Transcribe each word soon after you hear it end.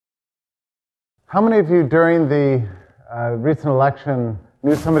How many of you during the recent election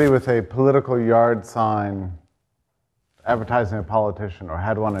knew somebody with a political yard sign advertising a politician or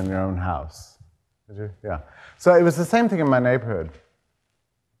had one in your own house? Did you? Yeah. So it was the same thing in my neighborhood.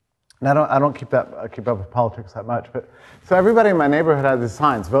 And I don't keep up with politics that much, but so everybody in my neighborhood had these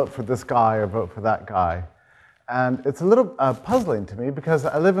signs: vote for this guy or vote for that guy. And it's a little puzzling to me because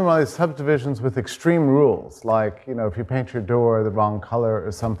I live in one of these subdivisions with extreme rules, like, you know, if you paint your door the wrong color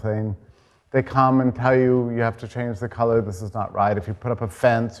or something, they come and tell you you have to change the color, this is not right. If you put up a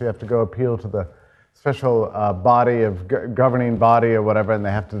fence, you have to go appeal to the special governing body or whatever, and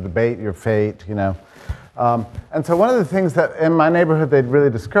they have to debate your fate, you know. And so one of the things that in my neighborhood they'd really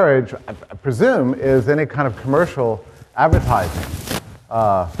discourage, I presume, is any kind of commercial advertising,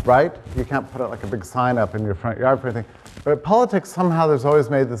 right? You can't put like a big sign up in your front yard for anything. But politics, somehow there's always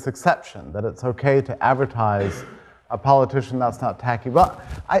made this exception, that it's okay to advertise a politician that's not tacky. Well,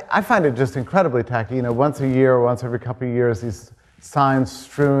 I find it just incredibly tacky. You know, once a year or once every couple of years, these signs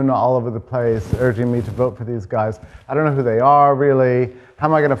strewn all over the place urging me to vote for these guys. I don't know who they are, really. How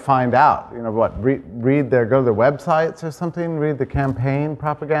am I going to find out? You know, what, go to their websites or something, read the campaign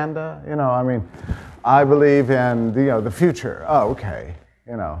propaganda? You know, I mean, I believe in, you know, the future. Oh, okay,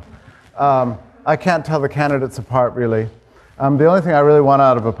 you know. I can't tell the candidates apart, really. The only thing I really want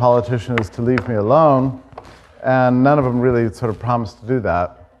out of a politician is to leave me alone. And none of them really sort of promised to do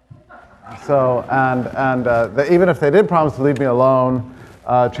that. So, even if they did promise to leave me alone,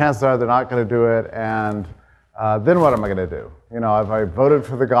 chances are they're not going to do it. And then what am I going to do? You know, I voted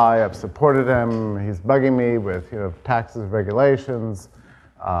for the guy, I've supported him, he's bugging me with, you know, taxes, regulations,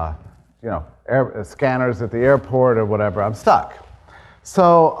 you know, scanners at the airport or whatever. I'm stuck.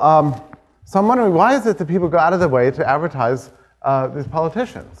 So, so I'm wondering, why is it that people go out of their way to advertise these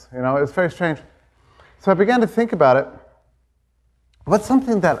politicians? You know, it's very strange. So I began to think about it. What's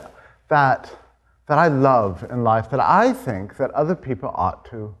something that I love in life that I think that other people ought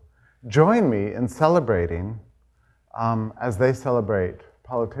to join me in celebrating as they celebrate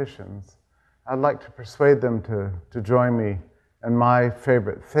politicians? I'd like to persuade them to join me in my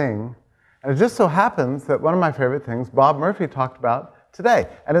favorite thing. And it just so happens that one of my favorite things Bob Murphy talked about today,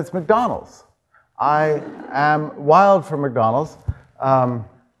 and it's McDonald's. I am wild for McDonald's.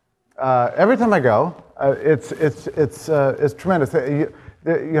 Every time I go, it's tremendous.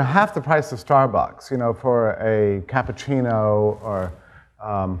 You're half the price of Starbucks, you know, for a cappuccino, or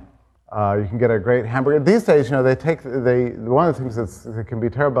you can get a great hamburger. These days, you know, one of the things that can be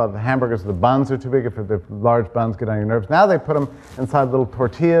terrible about the hamburgers, the buns are too big. If the large buns get on your nerves. Now they put them inside little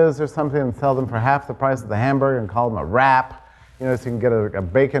tortillas or something and sell them for half the price of the hamburger and call them a wrap. You know, so you can get a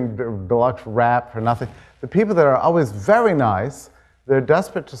bacon deluxe wrap for nothing. The people that are always very nice, they're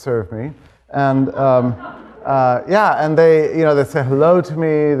desperate to serve me. And yeah, and they, you know, they say hello to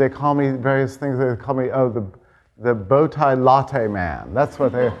me. They call me various things. They call me, oh, the bow tie latte man. That's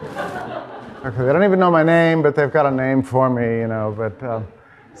what they. Okay, they don't even know my name, but they've got a name for me, you know. But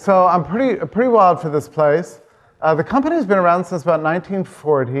so I'm pretty wild for this place. The company's been around since about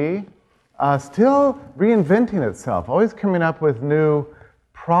 1940, still reinventing itself, always coming up with new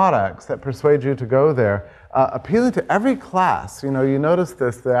products that persuade you to go there. Appealing to every class. You know, you notice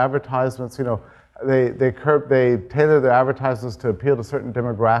this, the advertisements, you know, they tailor their advertisements to appeal to certain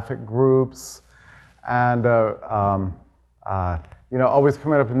demographic groups, and you know, always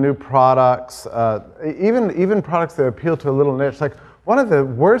coming up with new products, even products that appeal to a little niche. Like, one of the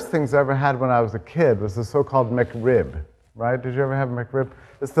worst things I ever had when I was a kid was the so-called McRib, right? Did you ever have a McRib?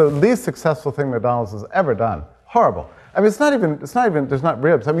 It's the least successful thing McDonald's has ever done. Horrible. I mean, it's not even, there's not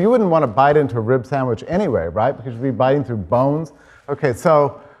ribs. I mean, you wouldn't want to bite into a rib sandwich anyway, right? Because you'd be biting through bones. Okay,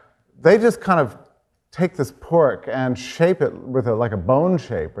 so they just kind of take this pork and shape it with like a bone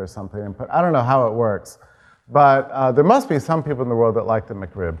shape or something. And I don't know how it works. But there must be some people in the world that like the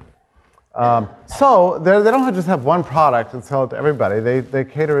McRib. So they don't just have one product and sell it to everybody. They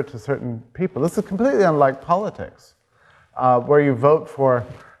cater it to certain people. This is completely unlike politics, where you vote for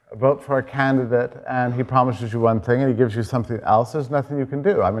a candidate and he promises you one thing and he gives you something else. There's nothing you can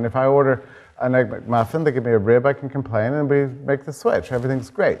do. I mean, if I order an Egg McMuffin, they give me a rib, I can complain and we make the switch. Everything's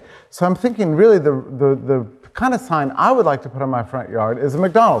great. So I'm thinking really the kind of sign I would like to put on my front yard is a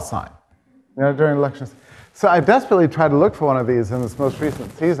McDonald's sign, you know, during elections. So I desperately tried to look for one of these in this most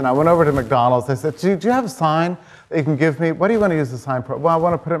recent season. I went over to McDonald's. I said, do you have a sign that you can give me? What do you want to use the sign for? Well, I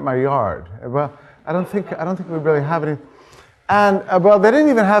want to put it in my yard. Well, I don't think we really have any. And, well, they didn't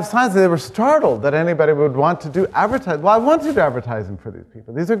even have signs. They were startled that anybody would want to do advertising. Well, I want to do advertising for these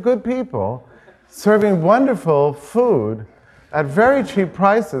people. These are good people serving wonderful food at very cheap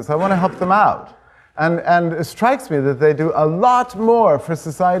prices. I want to help them out. And it strikes me that they do a lot more for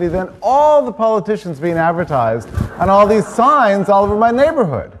society than all the politicians being advertised and all these signs all over my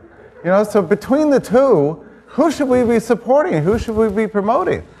neighborhood. So between the two, who should we be supporting? Who should we be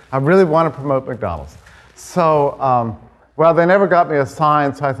promoting? I really want to promote McDonald's. So, well, they never got me a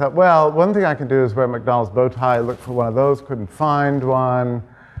sign, so I thought, well, one thing I can do is wear a McDonald's bow tie, look for one of those, couldn't find one.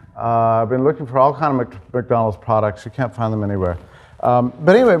 I've been looking for all kinds of McDonald's products. You can't find them anywhere.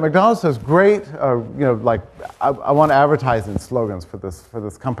 But anyway, McDonald's does great, I want advertising slogans for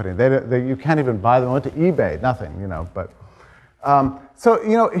this company. You can't even buy them. I went to eBay, nothing, but. So,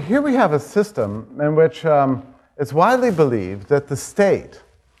 here we have a system in which it's widely believed that the state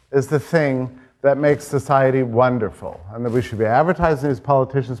is the thing that makes society wonderful, and that we should be advertising these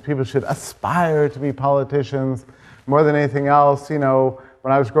politicians. People should aspire to be politicians more than anything else.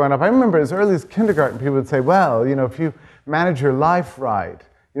 When I was growing up, I remember as early as kindergarten, people would say, well, if you manage your life right,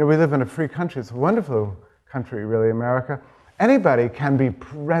 we live in a free country. It's a wonderful country, really, America. Anybody can be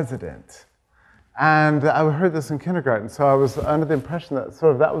president. And I heard this in kindergarten, so I was under the impression that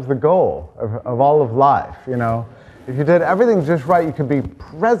that was the goal of all of life, If you did everything just right, you could be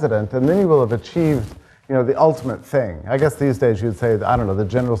president, and then you will have achieved, the ultimate thing. I guess these days you'd say, I don't know, the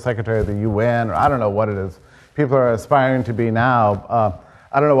General Secretary of the UN, or I don't know what it is. People are aspiring to be now.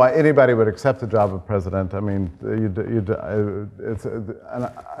 I don't know why anybody would accept the job of president. I mean, it's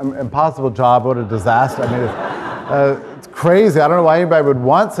an impossible job. What a disaster. I mean, it's crazy. I don't know why anybody would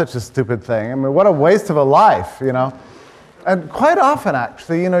want such a stupid thing. I mean, what a waste of a life, And quite often,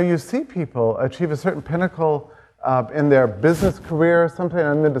 actually, you see people achieve a certain pinnacle in their business career or something,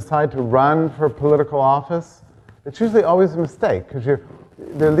 and then decide to run for political office. It's usually always a mistake, because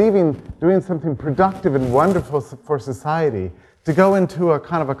they're leaving doing something productive and wonderful for society to go into a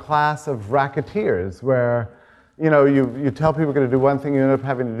kind of a class of racketeers where, you tell people you're going to do one thing, you end up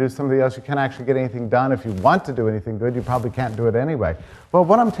having to do something else. You can't actually get anything done. If you want to do anything good, you probably can't do it anyway. Well,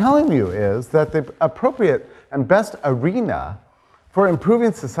 what I'm telling you is that the appropriate and best arena for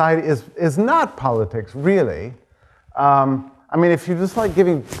improving society is not politics, really. I mean, if you just like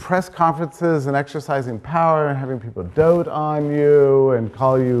giving press conferences and exercising power and having people dote on you and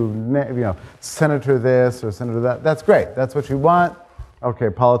call you, Senator this or Senator that, that's great. That's what you want. Okay,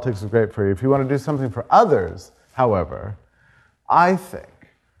 politics is great for you. If you want to do something for others, however, I think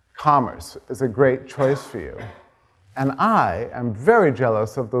commerce is a great choice for you. And I am very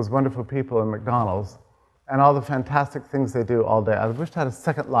jealous of those wonderful people in McDonald's and all the fantastic things they do all day. I wish I had a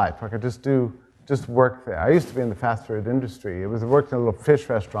second life where I could just work there. I used to be in the fast food industry. I worked in a little fish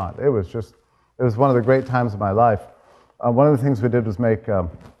restaurant. It was one of the great times of my life. One of the things we did was make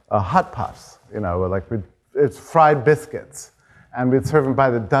hot puffs, it's fried biscuits. And we'd serve them by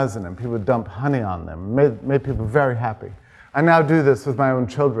the dozen, and people would dump honey on them. Made people very happy. I now do this with my own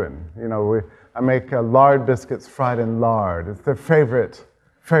children. I make lard biscuits fried in lard. It's their favorite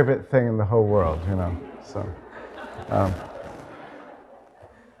thing in the whole world, So,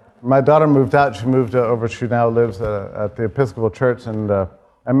 my daughter moved out. She moved over. She now lives at the Episcopal Church and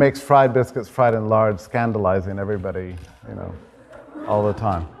makes fried biscuits fried in lard, scandalizing everybody, all the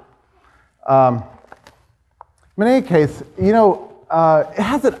time. In any case, it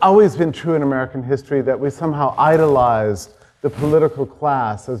hasn't always been true in American history that we somehow idolized the political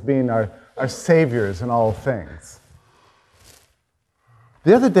class as being our saviors in all things.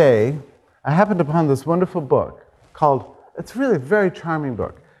 The other day, I happened upon this wonderful book called, it's really a very charming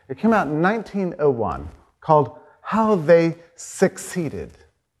book. It came out in 1901, called How They Succeeded.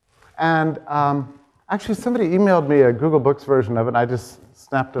 And actually, somebody emailed me a Google Books version of it, and I just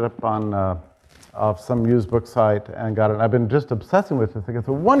snapped it up on off some used book site and got it. And I've been just obsessing with it. I think it's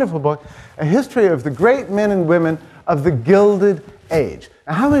a wonderful book, a history of the great men and women of the Gilded Age.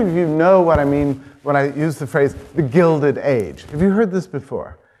 Now, how many of you know what I mean when I use the phrase the Gilded Age? Have you heard this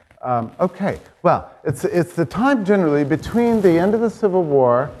before? Okay, well, it's the time generally between the end of the Civil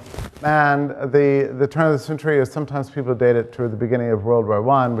War and the turn of the century, or sometimes people date it to the beginning of World War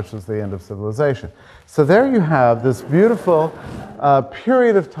I, which was the end of civilization. So there you have this beautiful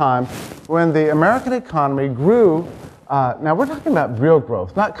period of time when the American economy grew. Now we're talking about real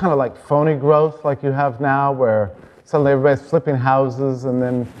growth, not kind of like phony growth like you have now, where suddenly everybody's flipping houses and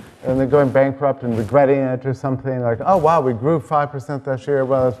then going bankrupt and regretting it or something like, oh wow, we grew 5% this year.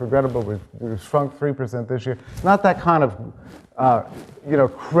 Well, that's regrettable. We shrunk 3% this year. Not that kind of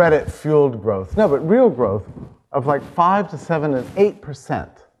credit-fueled growth. No, but real growth of like 5 to 7 and 8%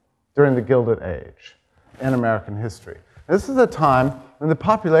 during the Gilded Age in American history. This is a time when the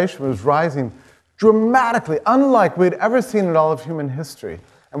population was rising dramatically, unlike we'd ever seen in all of human history,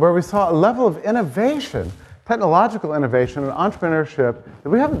 and where we saw a level of innovation, technological innovation and entrepreneurship that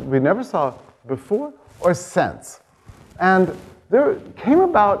we never saw before or since. And there came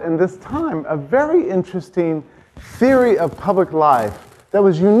about in this time a very interesting theory of public life that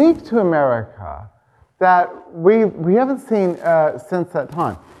was unique to America that we haven't seen since that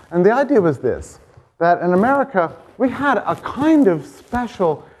time. And the idea was this, that in America, we had a kind of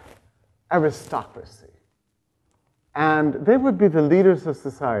special aristocracy. And they would be the leaders of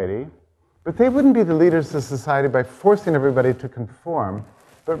society, but they wouldn't be the leaders of society by forcing everybody to conform,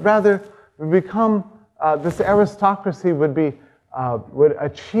 but rather become, this aristocracy would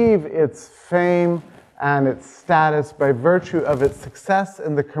achieve its fame and its status by virtue of its success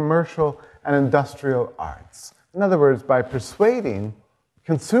in the commercial and industrial arts. In other words, by persuading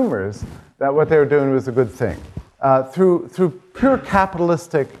consumers that what they were doing was a good thing. Through pure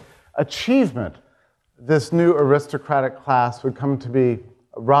capitalistic achievement, this new aristocratic class would come to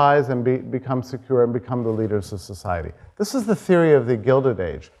rise and become secure and become the leaders of society. This is the theory of the Gilded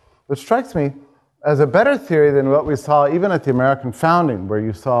Age, which strikes me as a better theory than what we saw even at the American founding, where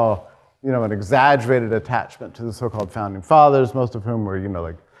you saw, an exaggerated attachment to the so-called founding fathers, most of whom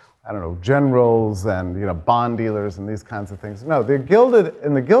were, generals and, bond dealers and these kinds of things. No,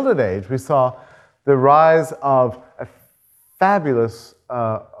 in the Gilded Age, we saw the rise of a fabulous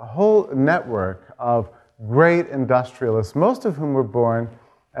whole network of great industrialists, most of whom were born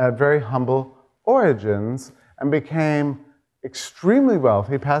at very humble origins and became extremely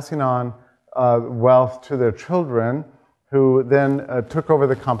wealthy, passing on wealth to their children, who then took over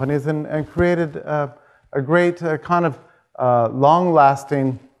the companies and created a great kind of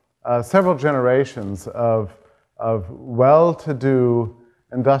long-lasting several generations of well-to-do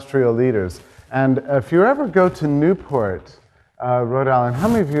industrial leaders. And if you ever go to Newport, Rhode Island, how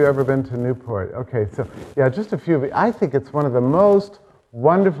many of you have ever been to Newport? Okay, so yeah, just a few of you. I think it's one of the most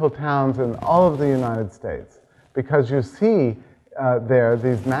wonderful towns in all of the United States, because you see there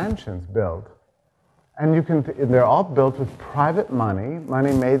these mansions built. And they're all built with private money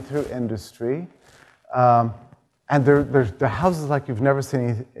made through industry. And they're houses like you've never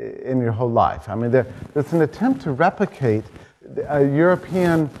seen in your whole life. I mean, there's an attempt to replicate a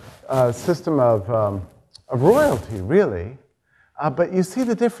European system of royalty, really. But you see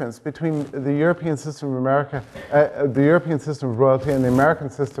the difference between the European system of America, the European system of royalty, and the American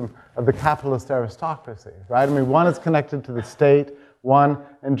system of the capitalist aristocracy, right? I mean, one is connected to the state. One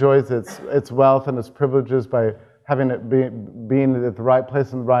enjoys its wealth and its privileges by having it being at the right place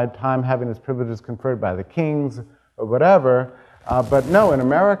at the right time, having its privileges conferred by the kings or whatever. But no, in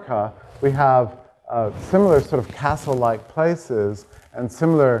America, we have similar sort of castle-like places and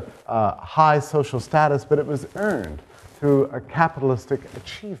similar high social status, but it was earned through a capitalistic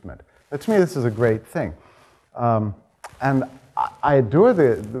achievement. Now, to me, this is a great thing. And I adore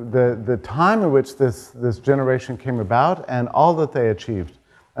the time in which this generation came about and all that they achieved.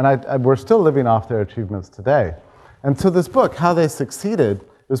 And we're still living off their achievements today. And so this book, How They Succeeded,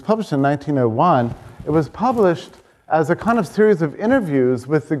 it was published in 1901. It was published as a kind of series of interviews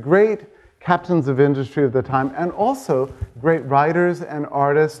with the great captains of industry of the time, and also great writers and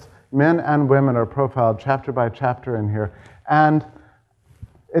artists. Men and women are profiled chapter by chapter in here. And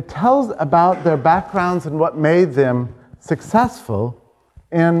it tells about their backgrounds and what made them successful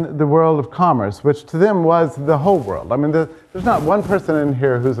in the world of commerce, which to them was the whole world. I mean, there's not one person in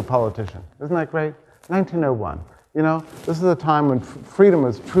here who's a politician. Isn't that great? 1901. This is a time when freedom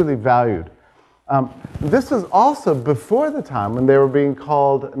was truly valued. This was also before the time when they were being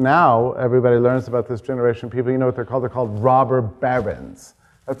called, now everybody learns about this generation of people, you know what they're called? They're called robber barons.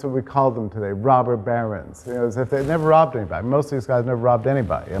 That's what we call them today, robber barons. As if they never robbed anybody. Most of these guys never robbed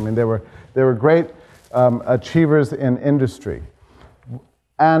anybody. I mean, they were great achievers in industry.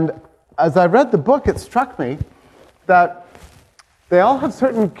 And as I read the book, it struck me that they all have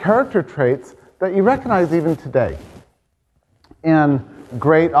certain character traits that you recognize even today in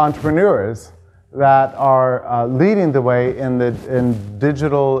great entrepreneurs that are leading the way in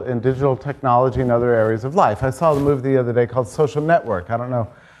digital technology and other areas of life. I saw the movie the other day called Social Network. I don't know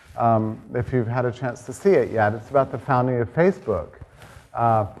if you've had a chance to see it yet. It's about the founding of Facebook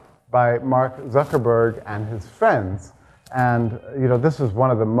by Mark Zuckerberg and his friends. And this is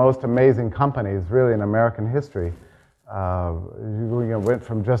one of the most amazing companies really in American history. Went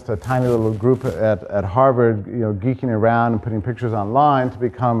from just a tiny little group at Harvard, geeking around and putting pictures online to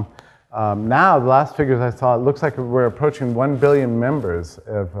become, now the last figures I saw, it looks like we're approaching 1 billion members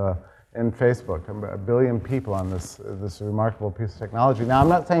in Facebook, 1 billion people on this remarkable piece of technology. Now, I'm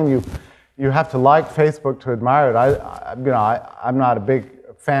not saying you have to like Facebook to admire it. I'm not a big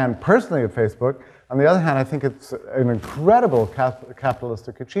fan personally of Facebook. On the other hand, I think it's an incredible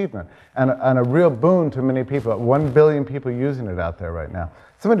capitalistic achievement and a real boon to many people. 1 billion people using it out there right now.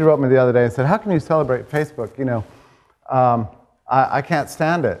 Somebody wrote me the other day and said, how can you celebrate Facebook? You know, I can't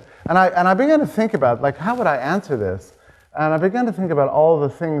stand it. And I began to think about, like, how would I answer this? And I began to think about all the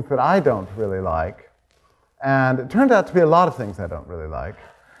things that I don't really like. And it turned out to be a lot of things I don't really like.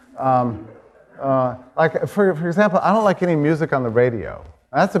 Like, for example, I don't like any music on the radio.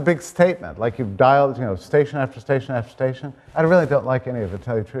 That's a big statement. Like, you've dialed, you know, station after station after station. I really don't like any of it, to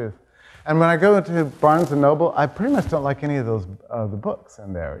tell you the truth. And when I go into Barnes & Noble, I pretty much don't like any of those the books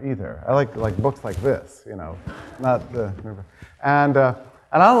in there either. I like books like this, you know, not the... And I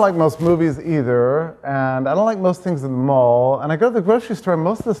don't like most movies either, and I don't like most things in the mall. And I go to the grocery store, and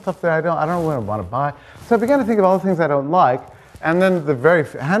most of the stuff there I don't really want to buy. So I began to think of all the things I don't like, and then the very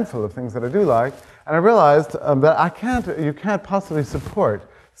handful of things that I do like. And I realized that you can't possibly support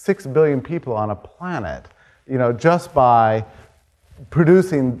 6 billion people on a planet, you know, just by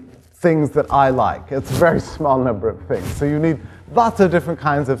producing things that I like. It's a very small number of things. So you need lots of different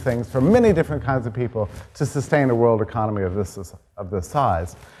kinds of things for many different kinds of people to sustain a world economy of this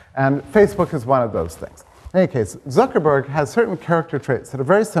size. And Facebook is one of those things. In any case, Zuckerberg has certain character traits that are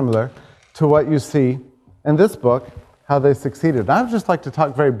very similar to what you see in this book, How They Succeeded. And I would just like to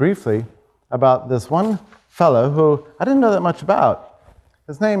talk very briefly about this one fellow who I didn't know that much about.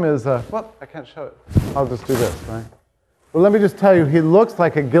 His name is, well, I can't show it. I'll just do this, right? Well, let me just tell you, he looks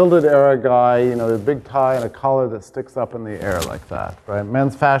like a Gilded Era guy, you know, with a big tie and a collar that sticks up in the air like that, right?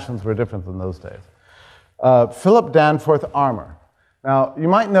 Men's fashions were different than those days. Philip Danforth Armour. Now, you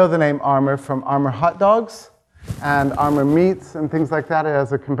might know the name Armour from Armour hot dogs and Armour meats and things like that.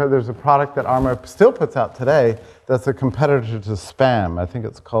 There's a product that Armour still puts out today that's a competitor to Spam. I think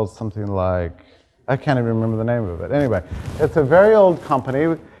it's called something like, I can't even remember the name of it. Anyway, it's a very old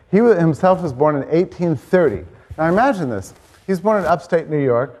company. He himself was born in 1830. Now imagine this. He's born in upstate New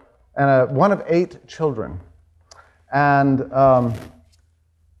York, and one of 8 children. And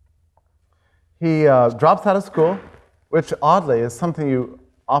he drops out of school, which oddly is something you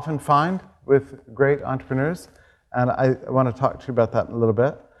often find with great entrepreneurs. And I want to talk to you about that in a little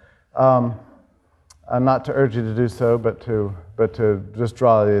bit. Not to urge you to do so, but to just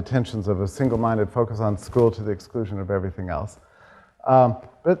draw the attentions of a single-minded focus on school to the exclusion of everything else.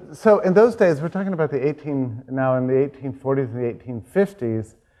 But so in those days, we're talking about now in the 1840s and the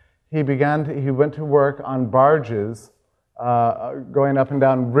 1850s, he went to work on barges, going up and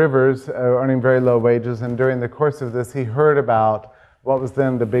down rivers, earning very low wages. And during the course of this, he heard about what was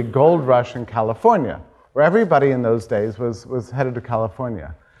then the big gold rush in California, where everybody in those days was headed to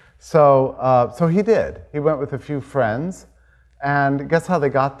California. So he did. He went with a few friends, and guess how they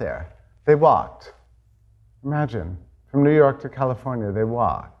got there? They walked. Imagine. From New York to California, they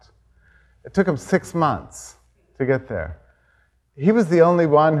walked. It took him 6 months to get there. He was the only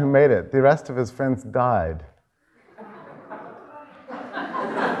one who made it. The rest of his friends died.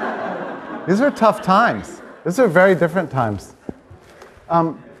 These were tough times. These are very different times.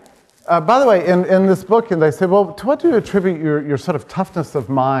 By the way, in this book, and they say, well, to what do you attribute your sort of toughness of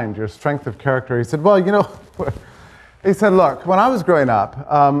mind, your strength of character? He said, well, you know, he said, look, when I was growing up,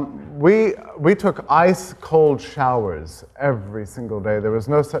 we took ice-cold showers every single day. There was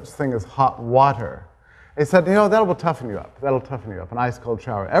no such thing as hot water. He said, you know, that'll toughen you up. That'll toughen you up, an ice-cold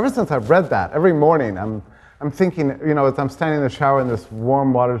shower. Ever since I've read that, every morning I'm thinking, you know, as I'm standing in the shower and this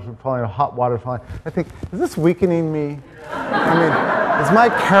warm water is falling, hot water is falling, I think, is this weakening me? I mean, is my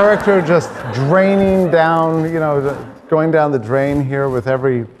character just draining down, you know, going down the drain here with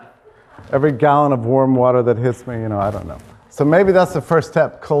every gallon of warm water that hits me? You know, I don't know. So maybe that's the first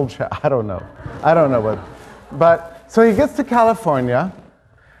step, cold shower. I don't know. I don't know what. But so he gets to California,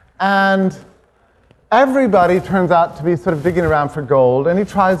 and everybody turns out to be sort of digging around for gold, and he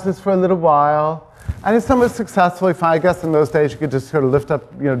tries this for a little while, and he's somewhat successfully fine. I guess in those days you could just sort of lift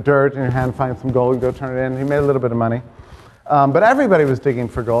up, you know, dirt in your hand, find some gold, and go turn it in. He made a little bit of money. But everybody was digging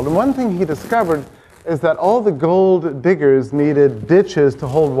for gold, and one thing he discovered is that all the gold diggers needed ditches to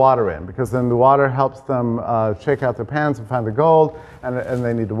hold water in, because then the water helps them shake out their pans and find the gold, and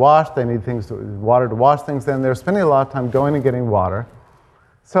they need to wash. They need water to wash things in. They're spending a lot of time going and getting water.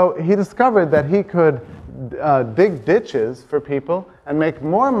 So he discovered that he could dig ditches for people and make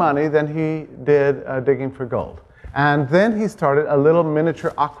more money than he did digging for gold. And then he started a little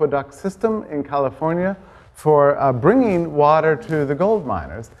miniature aqueduct system in California for bringing water to the gold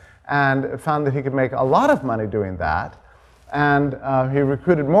miners, and found that he could make a lot of money doing that. And he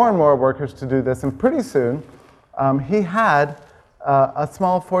recruited more and more workers to do this, and pretty soon he had a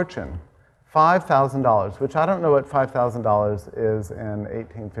small fortune, $5,000, which I don't know what $5,000 is in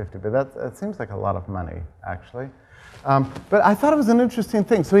 1850, but that seems like a lot of money, actually. But I thought it was an interesting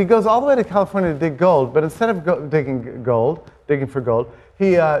thing. So he goes all the way to California to dig gold, but instead of digging for gold,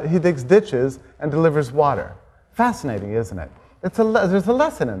 he digs ditches and delivers water. Fascinating, isn't it? There's a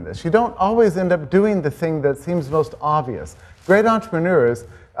lesson in this. You don't always end up doing the thing that seems most obvious. Great entrepreneurs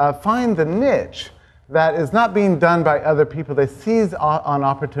find the niche that is not being done by other people. They seize on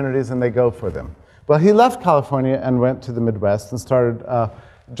opportunities and they go for them. Well, he left California and went to the Midwest and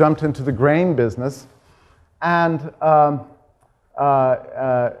jumped into the grain business and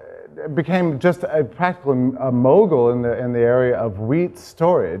became just practically a mogul in the area of wheat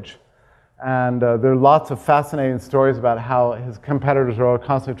storage. And there are lots of fascinating stories about how his competitors were all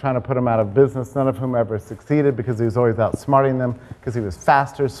constantly trying to put him out of business, none of whom ever succeeded because he was always outsmarting them, because he was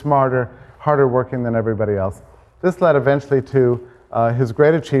faster, smarter, harder working than everybody else. This led eventually to his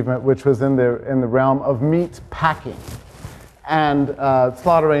great achievement, which was in the realm of meat packing and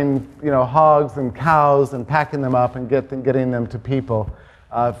slaughtering hogs and cows and packing them up and getting them to people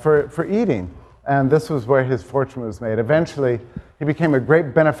for eating. And this was where his fortune was made. Eventually, he became a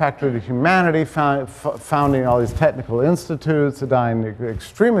great benefactor to humanity, founding all these technical institutes, dying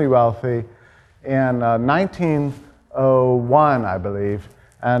extremely wealthy in 1901, I believe,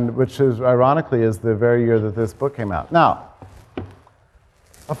 and which is, ironically, is the very year that this book came out. Now,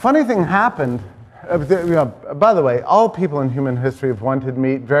 a funny thing happened. By the way, all people in human history have wanted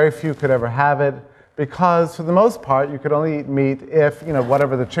meat. Very few could ever have it, because for the most part, you could only eat meat if,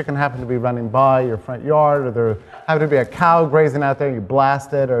 whatever the chicken happened to be running by your front yard, or there happened to be a cow grazing out there, and you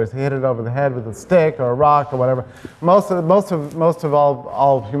blast it, or hit it over the head with a stick or a rock or whatever. Most of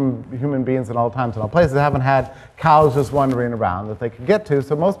all human beings in all times and all places haven't had cows just wandering around that they could get to,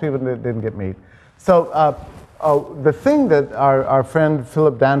 so most people didn't get meat. So the thing that our friend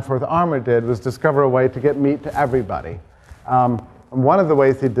Philip Danforth Armour did was discover a way to get meat to everybody. One of the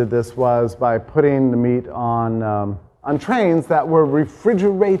ways he did this was by putting the meat on trains that were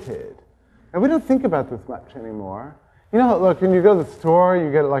refrigerated. And we don't think about this much anymore. Look, when you go to the store, you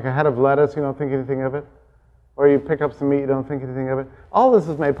get like a head of lettuce, you don't think anything of it. Or you pick up some meat, you don't think anything of it. All this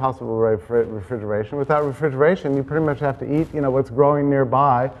is made possible by refrigeration. Without refrigeration, you pretty much have to eat, what's growing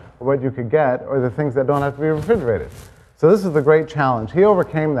nearby, or what you could get, or the things that don't have to be refrigerated. So this is the great challenge. He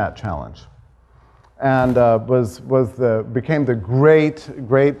overcame that challenge, and became the great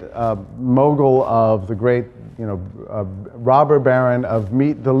mogul of the great robber baron of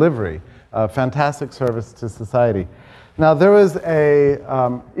meat delivery. Fantastic service to society. Now there was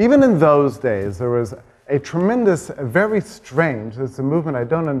even in those days there was a tremendous, very strange, it's a movement I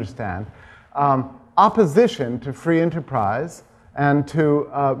don't understand, opposition to free enterprise and to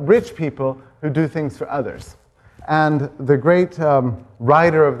rich people who do things for others. And the great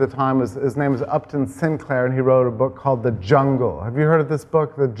writer of the time, his name is Upton Sinclair, and he wrote a book called The Jungle. Have you heard of this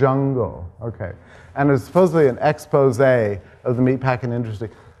book, The Jungle? Okay. And it's supposedly an expose of the meatpacking industry.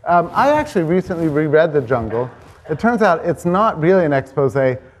 I actually recently reread The Jungle. It turns out it's not really an expose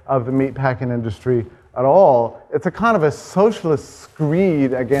of the meatpacking industry at all. It's a kind of a socialist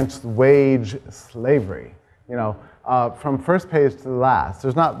screed against wage slavery, from first page to the last.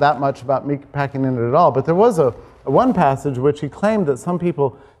 There's not that much about meatpacking in it at all, but there was one passage which he claimed that some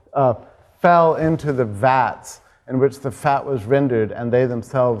people fell into the vats in which the fat was rendered, and they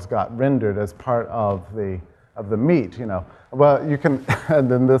themselves got rendered as part of the meat. Well, you can, and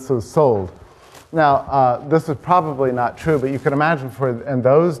then this was sold. Now, this is probably not true, but you can imagine in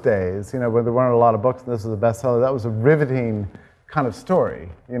those days, when there weren't a lot of books and this was a bestseller, that was a riveting kind of story.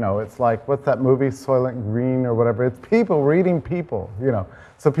 It's like, what's that movie, Soylent Green or whatever? It's people reading people,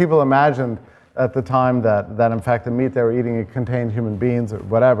 So people imagined at the time that in fact the meat they were eating contained human beings or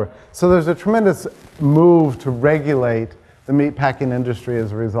whatever. So there's a tremendous move to regulate the meatpacking industry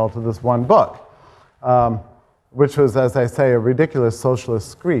as a result of this one book, which was, as I say, a ridiculous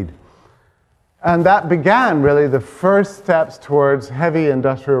socialist screed. And that began really the first steps towards heavy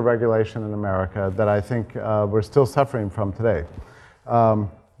industrial regulation in America that I think we're still suffering from today.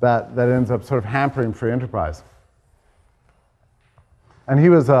 That ends up sort of hampering free enterprise. And he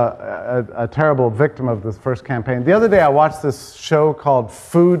was a terrible victim of this first campaign. The other day I watched this show called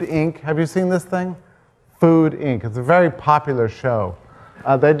Food Inc. Have you seen this thing? Food Inc. It's a very popular show.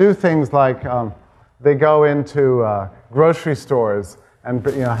 They do things like they go into grocery stores and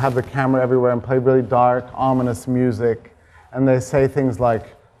have the camera everywhere and play really dark, ominous music. And they say things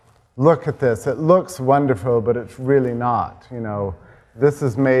like, look at this, it looks wonderful, but it's really not. This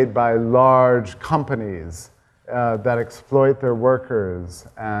is made by large companies that exploit their workers.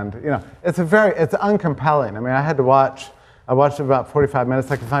 And it's uncompelling. I mean, I watched it about 45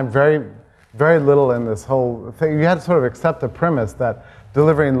 minutes. I could find very, very little in this whole thing. You had to sort of accept the premise that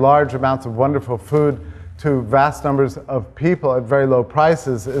delivering large amounts of wonderful food to vast numbers of people at very low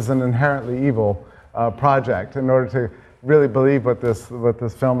prices is an inherently evil project in order really believe what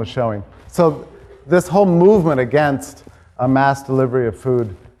this film is showing. So this whole movement against a mass delivery of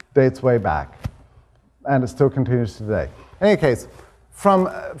food dates way back, and it still continues today. In any case, from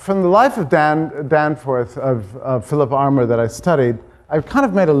the life of Danforth, of Philip Armour that I studied, I've kind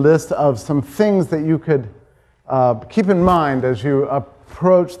of made a list of some things that you could keep in mind as you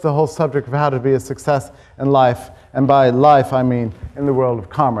approach the whole subject of how to be a success in life. And by life, I mean in the world of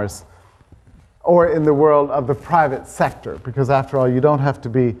commerce, or in the world of the private sector, because after all, you don't have to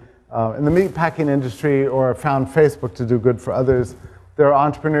be in the meatpacking industry or found Facebook to do good for others. There are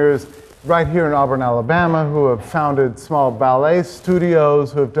entrepreneurs right here in Auburn, Alabama, who have founded small ballet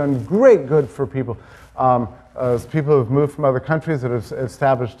studios, who have done great good for people. People who have moved from other countries that have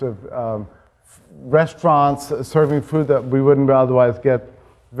established restaurants serving food that we wouldn't otherwise get.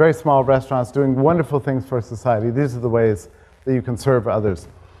 Very small restaurants doing wonderful things for society. These are the ways that you can serve others.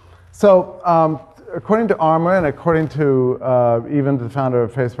 So according to Armour and according to even the founder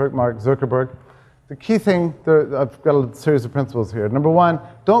of Facebook, Mark Zuckerberg, the key thing, I've got a series of principles here. Number one,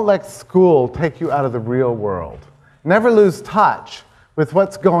 don't let school take you out of the real world. Never lose touch with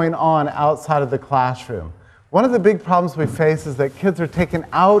what's going on outside of the classroom. One of the big problems we face is that kids are taken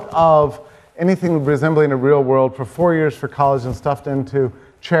out of anything resembling a real world for 4 years for college and stuffed into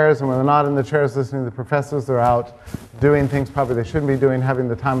chairs, and when they're not in the chairs listening to the professors, they're out doing things probably they shouldn't be doing, having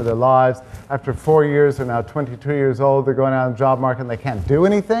the time of their lives. After 4 years, they're now 22 years old, they're going out in the job market and they can't do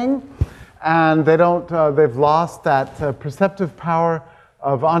anything. And they don't, they've lost that perceptive power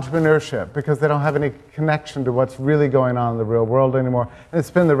of entrepreneurship because they don't have any connection to what's really going on in the real world anymore. And they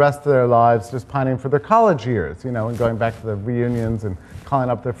spend the rest of their lives just pining for their college years, you know, and going back to the reunions and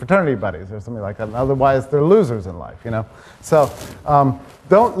calling up their fraternity buddies or something like that. And otherwise, they're losers in life, you know. So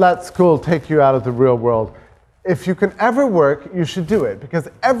don't let school take you out of the real world. If you can ever work, you should do it, because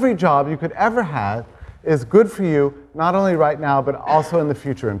every job you could ever have is good for you, not only right now, but also in the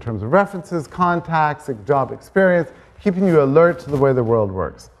future in terms of references, contacts, job experience, keeping you alert to the way the world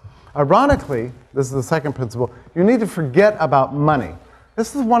works. Ironically, this is the second principle, you need to forget about money.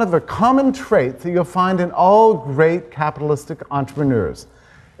 This is one of the common traits that you'll find in all great capitalistic entrepreneurs,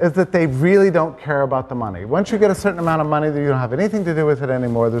 is that they really don't care about the money. Once you get a certain amount of money, that you don't have anything to do with it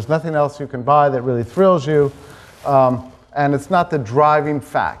anymore. There's nothing else you can buy that really thrills you, and it's not the driving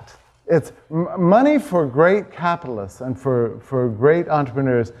fact. It's money for great capitalists and for great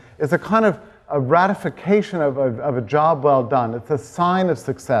entrepreneurs is a kind of a ratification of a job well done. It's a sign of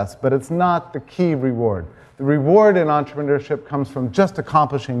success, but it's not the key reward. The reward in entrepreneurship comes from just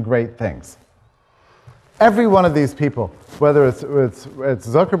accomplishing great things. Every one of these people, whether it's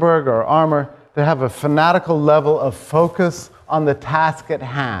Zuckerberg or Armour, they have a fanatical level of focus on the task at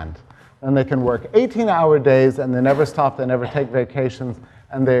hand. And they can work 18-hour days, and they never stop, they never take vacations,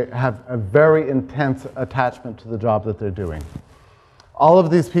 and they have a very intense attachment to the job that they're doing. All of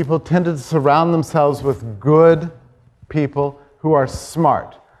these people tend to surround themselves with good people who are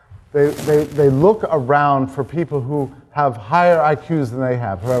smart. They look around for people who have higher IQs than they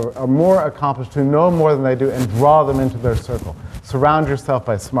have, who are more accomplished, who know more than they do, and draw them into their circle. Surround yourself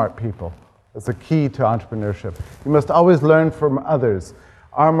by smart people. That's a key to entrepreneurship. You must always learn from others.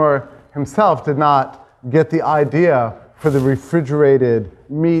 Armour himself did not get the idea for the refrigerated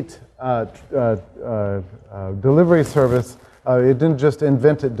meat delivery service. He didn't just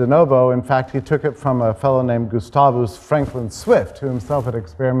invent it de novo. In fact, he took it from a fellow named Gustavus Franklin Swift, who himself had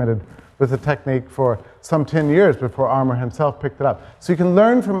experimented with the technique for some 10 years before Armour himself picked it up. So you can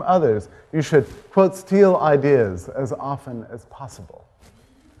learn from others. You should, quote, steal ideas as often as possible.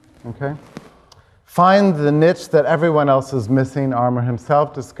 Okay? Find the niche that everyone else is missing. Armour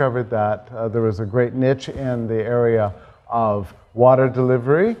himself discovered that there was a great niche in the area of water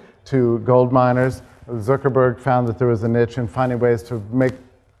delivery to gold miners. Zuckerberg found that there was a niche in finding ways to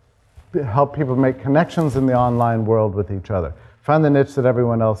help people make connections in the online world with each other. Find the niche that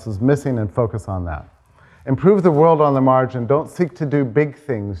everyone else is missing and focus on that. Improve the world on the margin. Don't seek to do big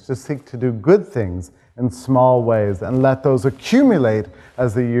things. Just seek to do good things in small ways and let those accumulate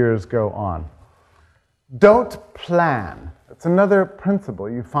as the years go on. Don't plan. It's another principle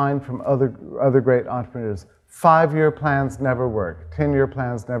you find from other great entrepreneurs. 5-year plans never work. 10-year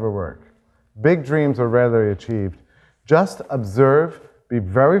plans never work. Big dreams are rarely achieved. Just observe, be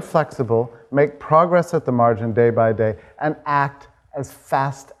very flexible, make progress at the margin day by day, and act as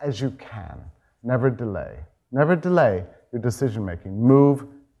fast as you can. Never delay. Never delay your decision making. Move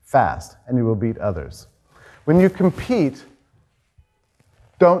fast, and you will beat others. When you compete,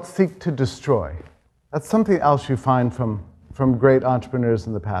 don't seek to destroy. That's something else you find from great entrepreneurs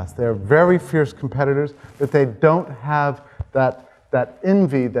in the past. They're very fierce competitors, but they don't have that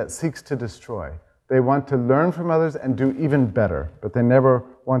envy that seeks to destroy. They want to learn from others and do even better, but they never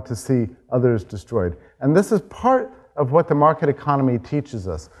want to see others destroyed. And this is part of what the market economy teaches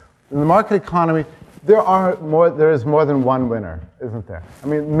us. In the market economy, there is more than one winner, isn't there? I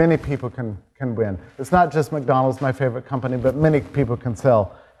mean, many people can win. It's not just McDonald's, my favorite company, but many people can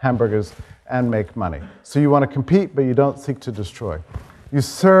sell hamburgers and make money. So you want to compete, but you don't seek to destroy. You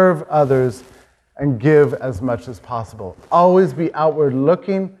serve others and give as much as possible. Always be outward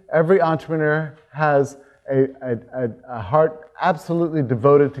looking. Every entrepreneur has a heart absolutely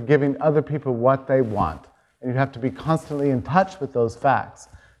devoted to giving other people what they want. And you have to be constantly in touch with those facts,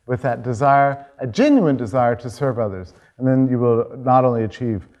 with that desire, a genuine desire to serve others. And then you will not only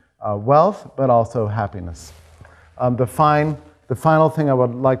achieve wealth, but also happiness. The final thing I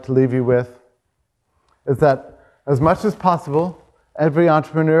would like to leave you with is that as much as possible, every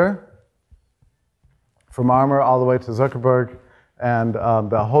entrepreneur, from Armour all the way to Zuckerberg, and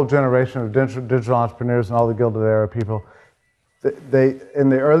the whole generation of digital entrepreneurs and all the Gilded Era people, they, in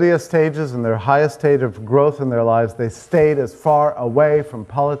the earliest stages, in their highest stage of growth in their lives, they stayed as far away from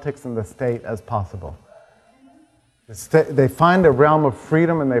politics and the state as possible. They find a realm of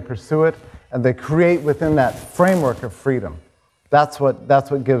freedom and they pursue it, and they create within that framework of freedom. That's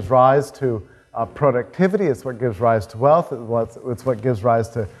what gives rise to productivity, it's what gives rise to wealth, it's what gives rise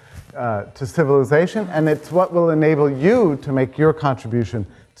to civilization, and it's what will enable you to make your contribution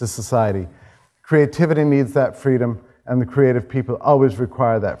to society. Creativity needs that freedom, and the creative people always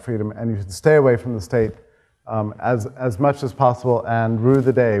require that freedom, and you should stay away from the state as much as possible and rue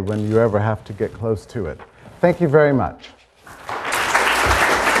the day when you ever have to get close to it. Thank you very much.